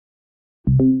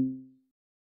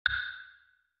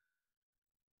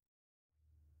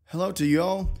Hello to you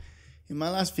all. In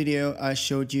my last video, I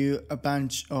showed you a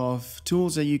bunch of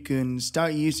tools that you can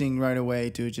start using right away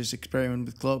to just experiment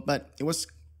with CLO, but it was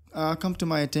come to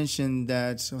my attention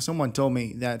that someone told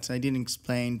me that I didn't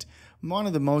explain one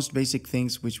of the most basic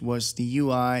things, which was the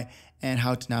UI and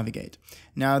how to navigate.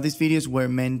 Now, these videos were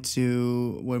meant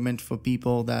for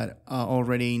people that are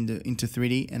already into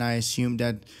 3D, and I assume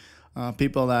that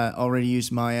people that already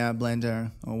use Maya,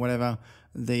 Blender, or whatever,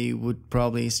 they would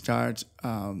probably start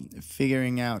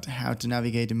figuring out how to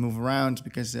navigate and move around,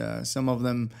 because some of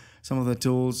the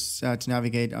tools to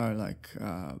navigate are like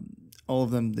all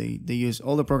of them,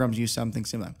 all the programs use something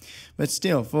similar. But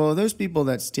still, for those people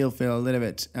that still feel a little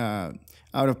bit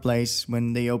out of place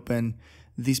when they open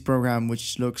this program,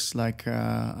 which looks like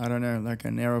I don't know, like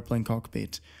an aeroplane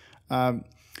cockpit.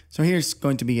 So here's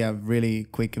going to be a really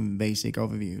quick and basic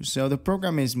overview. So the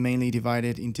program is mainly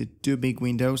divided into two big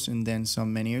windows and then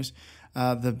some menus.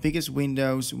 The biggest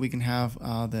windows we can have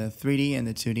are the 3D and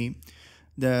the 2D.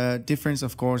 The difference,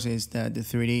 of course, is that the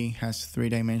 3D has 3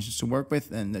 dimensions to work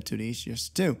with and the 2D is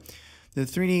just 2. The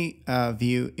 3D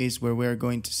view is where we're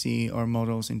going to see our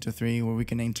models into 3D, where we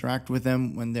can interact with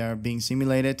them when they are being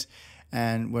simulated,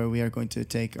 and where we are going to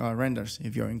take our renders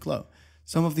if you're in CLO.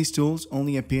 Some of these tools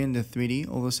only appear in the 3D,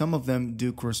 although some of them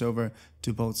do cross over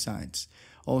to both sides.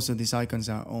 Also, these icons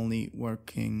are only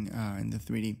working in the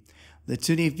 3D. The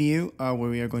 2D view are where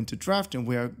we are going to draft and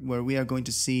where we are going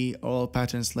to see all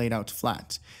patterns laid out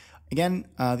flat. Again,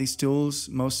 these tools,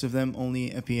 most of them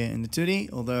only appear in the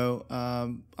 2D, although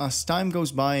as time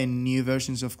goes by and new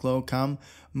versions of CLO come,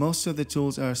 most of the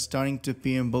tools are starting to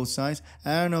appear on both sides.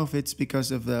 I don't know if it's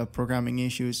because of the programming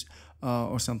issues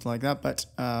or something like that, but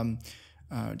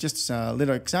just a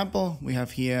little example, we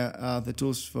have here the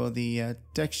tools for the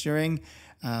texturing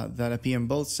that appear on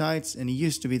both sides, and it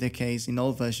used to be the case in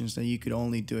old versions that you could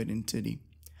only do it in 2D.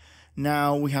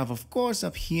 Now we have, of course,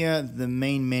 up here the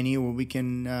main menu where we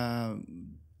can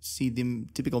see the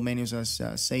typical menus as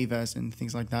save as and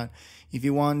things like that. If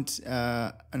you want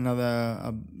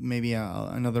maybe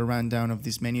another rundown of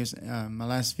these menus, in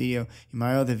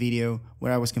my other video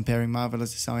where I was comparing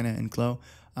Marvelous Designer and CLO,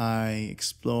 I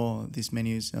explore these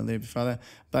menus a little bit further.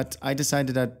 But I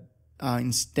decided that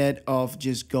instead of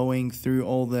just going through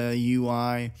all the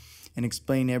UI and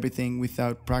explain everything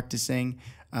without practicing,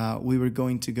 we were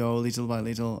going to go little by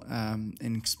little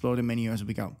and explore the menu as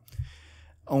we go.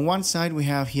 On one side, we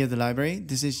have here the library.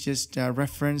 This is just a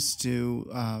reference to,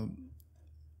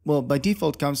 well, by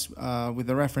default comes with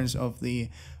the reference of the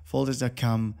folders that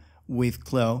come with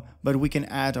CLO, but we can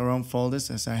add our own folders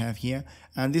as I have here.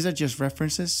 And these are just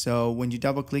references. So when you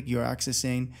double click, you're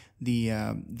accessing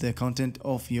the content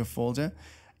of your folder.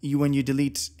 When you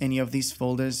delete any of these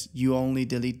folders, you only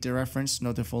delete the reference,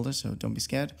 not the folder, so don't be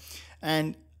scared.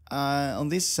 And on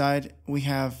this side, we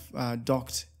have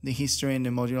docked the history and the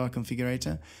modular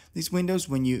configurator. These windows,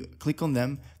 when you click on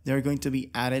them, they're going to be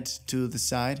added to the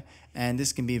side, and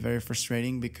this can be very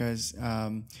frustrating because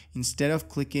instead of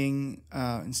clicking,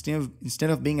 instead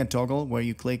of being a toggle where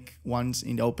you click once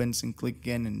and it opens and click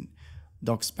again and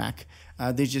docks back,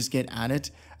 they just get added.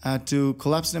 To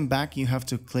collapse them back, you have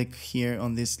to click here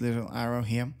on this little arrow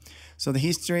here. So the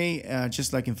history,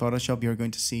 just like in Photoshop, you're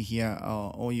going to see here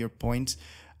all your points,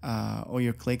 all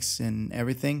your clicks and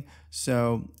everything.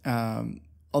 So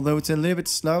although it's a little bit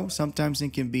slow, sometimes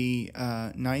it can be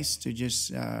nice to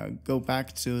just go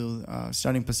back to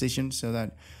starting position so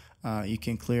that you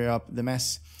can clear up the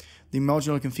mess. The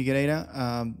modular configurator,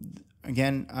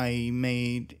 again, I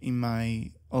made in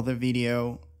my other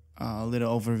video a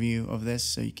little overview of this,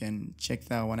 so you can check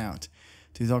that one out.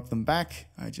 To dock them back,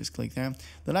 I just click there.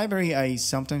 The library, I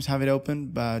sometimes have it open,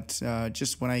 but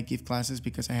just when I give classes,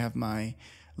 because I have my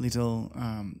little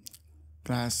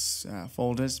class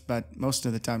folders, but most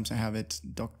of the times I have it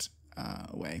docked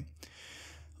away.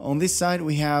 On this side,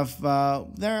 we have,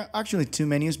 there are actually two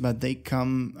menus, but they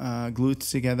come glued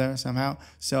together somehow.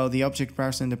 So the object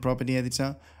browser and the property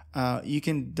editor, you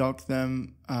can dock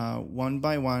them one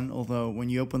by one, although when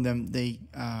you open them, they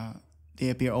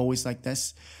appear always like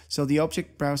this. So the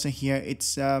object browser here,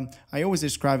 it's I always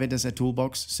describe it as a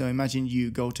toolbox. So imagine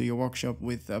you go to your workshop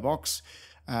with a box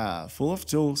full of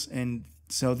tools, and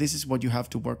so this is what you have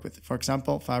to work with. For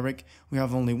example, fabric, we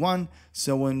have only one,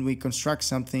 so when we construct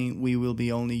something, we will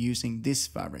be only using this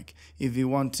fabric. If you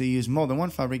want to use more than one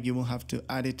fabric, you will have to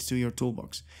add it to your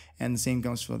toolbox. And the same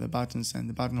goes for the buttons and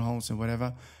the buttonholes and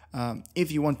whatever.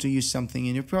 If you want to use something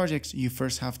in your projects, you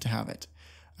first have to have it.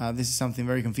 This is something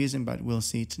very confusing, but we'll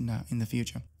see it in the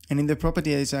future. And in the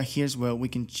properties, here's where we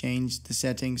can change the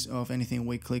settings of anything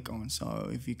we click on. So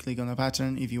if you click on a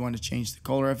pattern, if you want to change the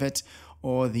color of it,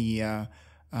 or the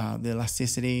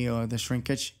elasticity or the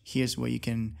shrinkage, here's where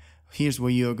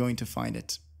you're going to find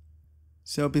it.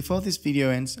 So before this video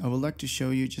ends, I would like to show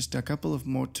you just a couple of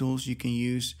more tools you can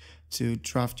use to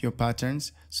draft your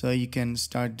patterns so you can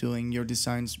start doing your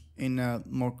designs in a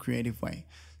more creative way.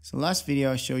 So last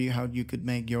video I showed you how you could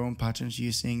make your own patterns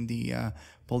using the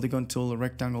Polygon tool or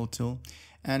rectangle tool.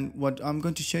 And what I'm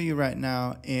going to show you right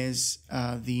now is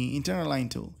the internal line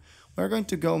tool. We're going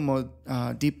to go more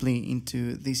deeply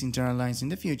into these internal lines in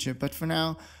the future, but for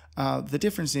now, the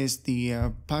difference is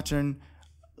the pattern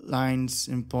lines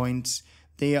and points,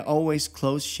 they are always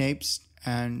closed shapes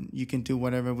and you can do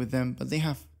whatever with them, but they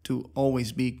have to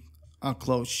always be a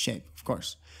closed shape, of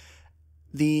course.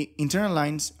 The internal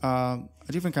lines are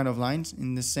a different kind of lines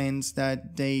in the sense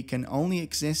that they can only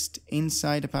exist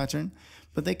inside a pattern,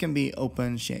 but they can be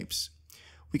open shapes.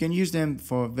 We can use them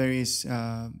for various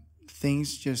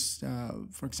things. Just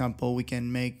for example, we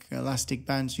can make elastic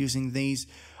bands using these,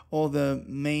 or the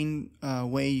main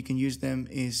way you can use them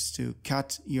is to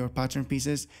cut your pattern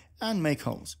pieces and make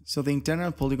holes. So the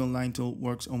internal polygon line tool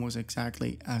works almost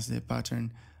exactly as the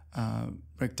pattern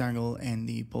rectangle and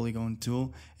the polygon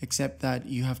tool, except that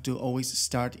you have to always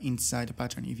start inside a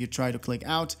pattern. If you try to click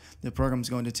out, the program is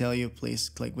going to tell you please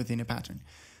click within a pattern.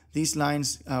 These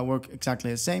lines work exactly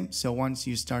the same. So once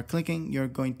you start clicking, you're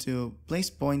going to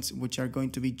place points which are going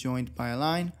to be joined by a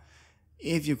line.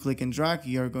 If you click and drag,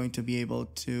 you're going to be able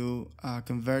to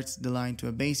convert the line to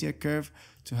a Bezier curve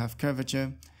to have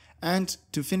curvature. And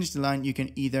to finish the line, you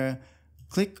can either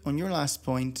click on your last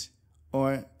point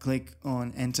or click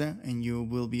on enter and you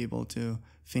will be able to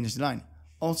finish the line.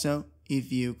 Also,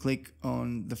 if you click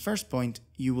on the first point,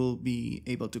 you will be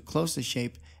able to close the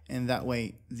shape and that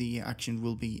way the action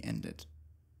will be ended.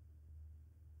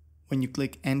 When you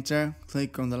click enter,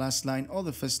 click on the last line or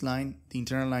the first line, the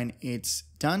internal line, it's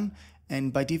done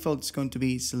and by default it's going to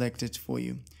be selected for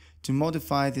you. To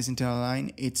modify this internal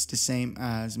line, it's the same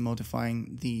as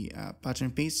modifying the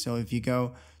pattern piece. So if you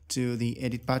go to the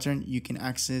edit pattern, you can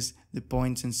access the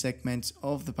points and segments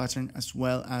of the pattern as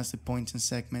well as the points and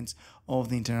segments of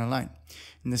the internal line.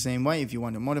 In the same way, if you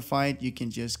want to modify it, you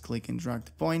can just click and drag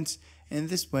the points, and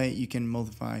this way you can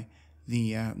modify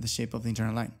the shape of the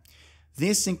internal line.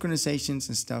 These synchronizations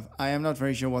and stuff, I am not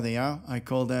very sure what they are. I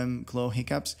call them CLO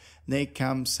hiccups. They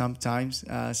come sometimes.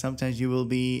 Sometimes you will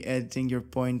be editing your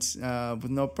points with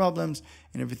no problems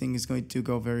and everything is going to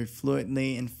go very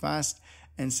fluidly and fast.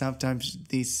 And sometimes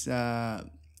these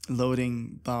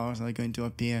loading bars are going to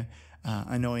appear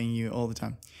annoying you all the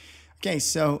time. Okay,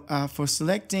 so for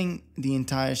selecting the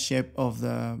entire shape of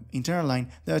the internal line,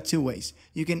 there are two ways.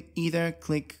 You can either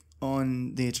click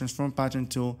on the transform pattern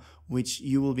tool, which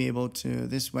you will be able to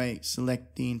this way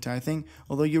select the entire thing,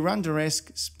 although you run the risk,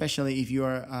 especially if you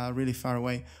are really far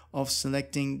away, of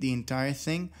selecting the entire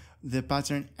thing, the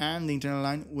pattern and the internal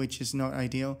line, which is not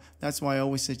ideal. That's why I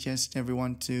always suggest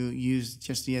everyone to use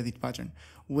just the edit pattern,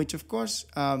 which of course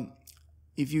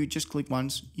if you just click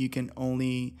once, you can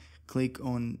only click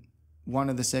on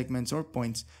one of the segments or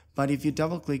points, but if you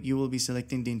double click, you will be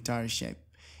selecting the entire shape.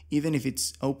 Even if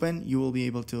it's open, you will be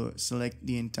able to select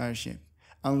the entire shape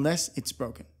unless it's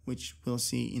broken, which we'll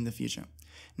see in the future.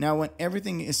 Now, when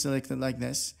everything is selected like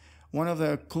this, one of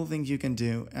the cool things you can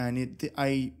do, and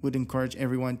I would encourage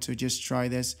everyone to just try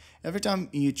this. Every time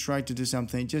you try to do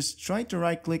something, just try to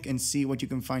right click and see what you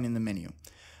can find in the menu.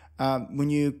 When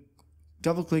you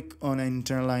double click on an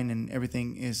internal line and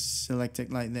everything is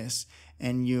selected like this,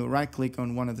 and you right click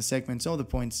on one of the segments or the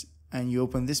points, and you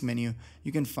open this menu,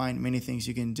 you can find many things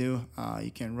you can do. You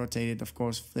can rotate it, of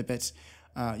course, flip it.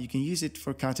 You can use it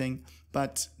for cutting,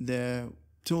 but the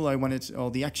tool I wanted, or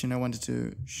the action I wanted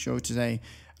to show today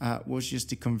was just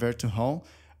the convert to whole,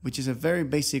 which is a very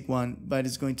basic one, but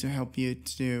it's going to help you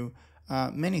to do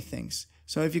many things.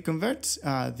 So if you convert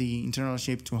the internal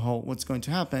shape to a whole, what's going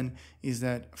to happen is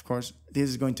that, of course, this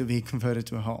is going to be converted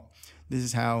to a whole. This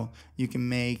is how you can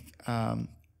make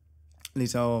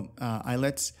little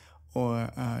eyelets, or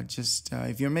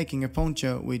if you're making a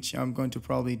poncho, which I'm going to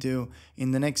probably do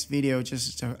in the next video,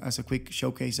 just as a quick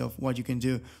showcase of what you can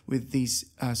do with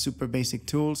these super basic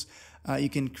tools. You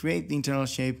can create the internal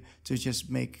shape to just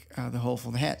make the hole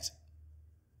for the head.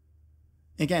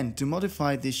 Again, to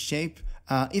modify this shape,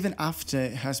 even after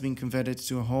it has been converted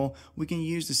to a hole, we can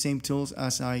use the same tools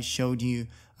as I showed you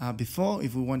before.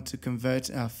 If we want to convert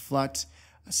a flat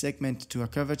segment to a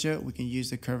curvature, we can use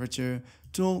the curvature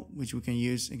tool, which we can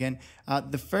use again.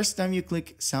 The first time you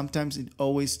click, sometimes it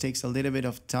always takes a little bit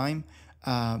of time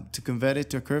to convert it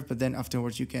to a curve, but then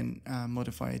afterwards you can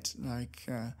modify it like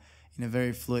in a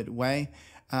very fluid way.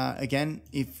 Again,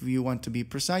 if you want to be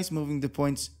precise, moving the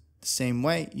points the same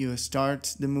way, you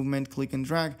start the movement, click and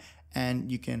drag,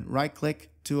 and you can right click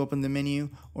to open the menu,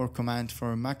 or command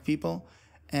for Mac people,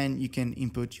 and you can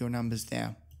input your numbers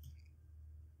there.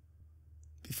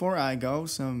 Before I go,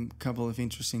 some couple of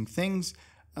interesting things.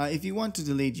 If you want to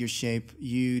delete your shape,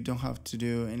 you don't have to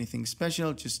do anything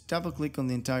special. Just double click on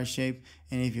the entire shape,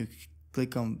 and if you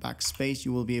click on backspace,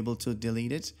 you will be able to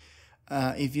delete it.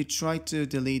 If you try to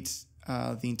delete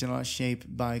the internal shape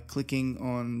by clicking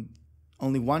on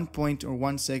only one point or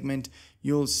one segment,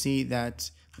 you'll see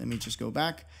that, let me just go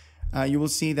back. You will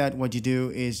see that what you do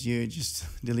is you just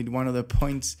delete one of the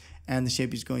points and the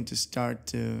shape is going to start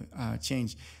to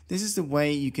change. This is the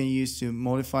way you can use to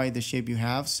modify the shape you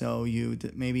have. So you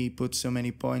maybe put so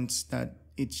many points that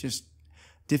it's just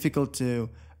difficult to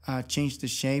change the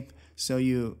shape. So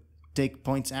you take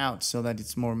points out so that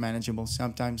it's more manageable.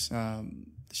 Sometimes the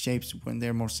shapes, when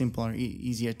they're more simple, are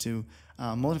easier to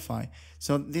modify.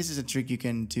 So this is a trick you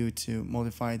can do to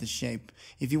modify the shape.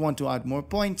 If you want to add more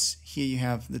points, here you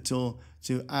have the tool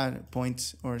to add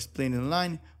points or split in a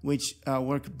line, which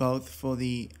work both for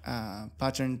the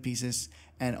pattern pieces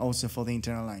and also for the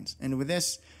internal lines. And with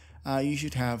this, you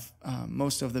should have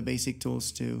most of the basic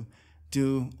tools to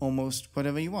do almost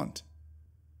whatever you want.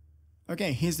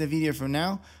 Okay, here's the video for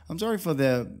now. I'm sorry for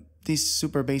these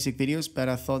super basic videos, but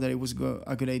I thought that it was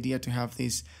a good idea to have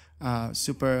these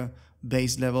super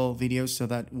base level videos, so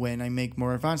that when I make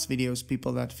more advanced videos,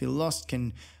 people that feel lost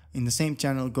can, in the same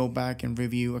channel, go back and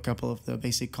review a couple of the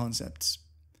basic concepts.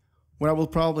 What I will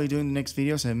probably do in the next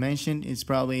videos, I mentioned, is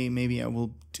probably maybe I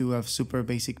will do a super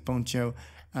basic poncho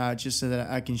just so that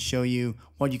I can show you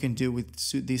what you can do with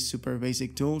these super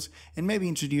basic tools, and maybe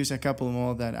introduce a couple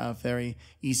more that are very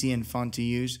easy and fun to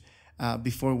use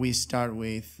before we start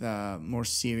with more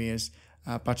serious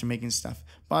pattern making stuff.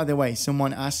 By the way,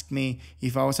 someone asked me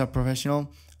if I was a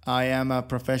professional. I am a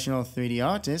professional 3D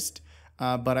artist,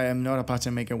 but I am not a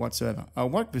pattern maker whatsoever. I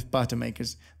work with pattern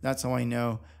makers. That's how I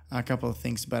know a couple of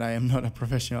things, but I am not a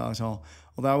professional at all.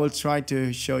 Although I will try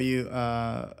to show you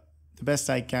the best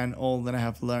I can all that I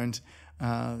have learned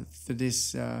through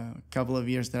this couple of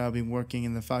years that I've been working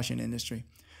in the fashion industry.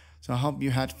 So I hope you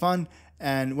had fun,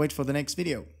 and wait for the next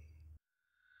video.